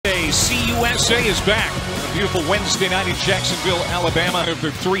USA is back. A beautiful Wednesday night in Jacksonville, Alabama.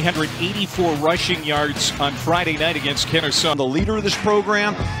 Over 384 rushing yards on Friday night against Kennesaw. The leader of this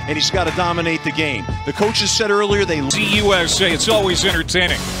program, and he's got to dominate the game. The coaches said earlier they USA, it's always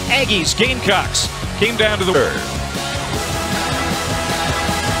entertaining. Aggies, Gamecocks came down to the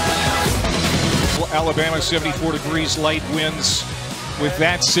Alabama 74 degrees, light winds with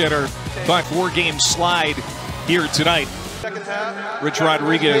that center. But 4-game slide here tonight. Rich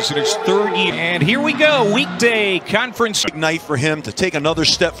Rodriguez in his third year. And here we go, weekday conference. Big night for him to take another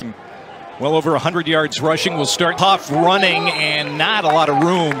step. Well over 100 yards rushing. Will start tough running and not a lot of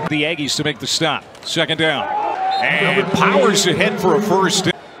room. The Aggies to make the stop. Second down. And powers ahead for a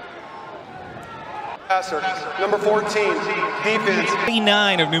first. Passer, number 14, defense.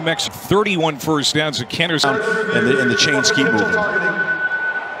 39 of New Mexico. 31 first downs at Kennesaw. And the chains keep moving.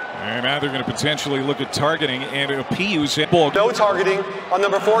 And now they're going to potentially look at targeting and a PU's at ball. No targeting on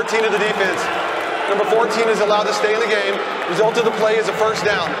number 14 of the defense. Number 14 is allowed to stay in the game. Result of the play is a first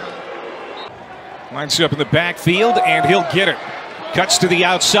down. Lines up in the backfield and he'll get it. Cuts to the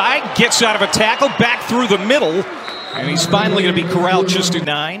outside, gets out of a tackle, back through the middle. And he's finally going to be corralled just at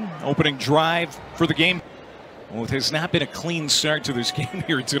 9. Opening drive for the game. Well, it has not been a clean start to this game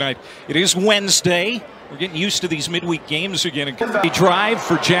here tonight. It is Wednesday. We're getting used to these midweek games again. A drive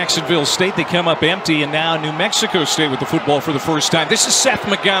for Jacksonville State. They come up empty, and now New Mexico State with the football for the first time. This is Seth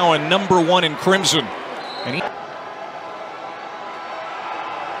McGowan, number 1 in crimson.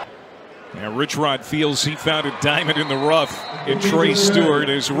 And Rich Rod feels he found a diamond in the rough in Trey Stewart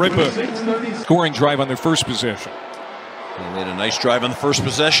as Ripa scoring drive on their first possession. They made a nice drive on the first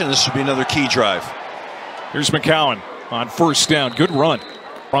possession. This should be another key drive. Here's McCowan on first down. Good run.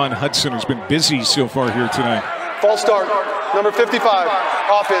 Ron Hudson has been busy so far here tonight. False start, number 55,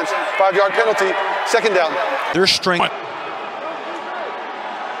 offense, 5-yard penalty, second down. Their strength.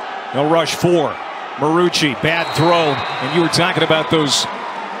 No rush 4. Marucci, bad throw. And you were talking about those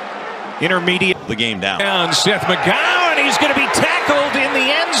intermediate. The game down. Down Seth McGowan. He's going to be tackled in the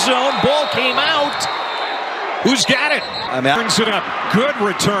end zone. Ball came out. Who's got it? Turns it up. Good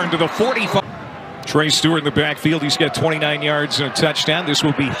return to the 45. Trey Stewart in the backfield. He's got 29 yards and a touchdown. This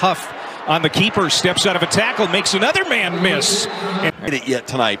will be Huff on the keeper. Steps out of a tackle. Makes another man miss. Not it yet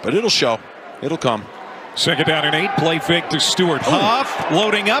tonight, but it'll show. It'll come. Second down and 8. Play fake to Stewart. Huff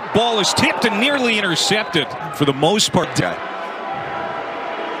loading up. Ball is tipped and nearly intercepted for the most part. 2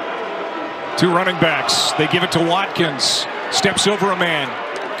 running backs. They give it to Watkins. Steps over a man.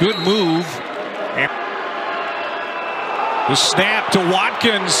 Good move. And the snap to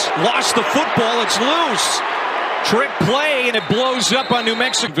Watkins. Lost the football. It's loose. Trick play, and it blows up on New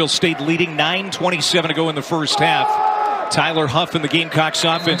Mexico. State leading 9:27 to go in the first half. Tyler Huff in the Gamecocks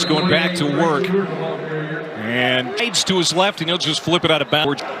offense going back to work. And fades to his left, and he'll just flip it out of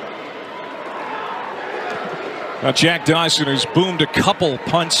bounds. Now Jack Dawson has boomed a couple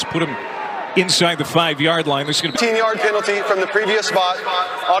punts, put him inside the 5-yard line. This is going to be 15-yard penalty from the previous spot.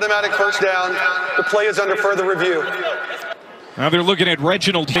 Automatic first down. The play is under further review. Now they're looking at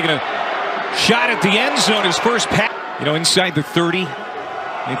Reginald taking a shot at the end zone. His first pass, inside the 30.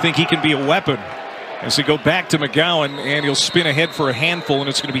 They think he can be a weapon as they go back to McGowan, and he'll spin ahead for a handful, and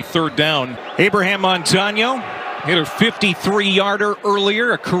it's going to be third down. Abraham Montano hit a 53-yarder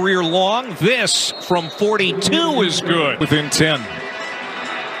earlier, a career long. This from 42 is good. Within 10.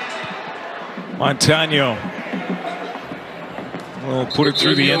 Montano will put it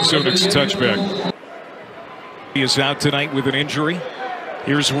through the end zone. It's a touchback. He is out tonight with an injury.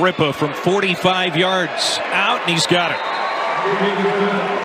 Here's Ripa from 45 yards out, and he's got it.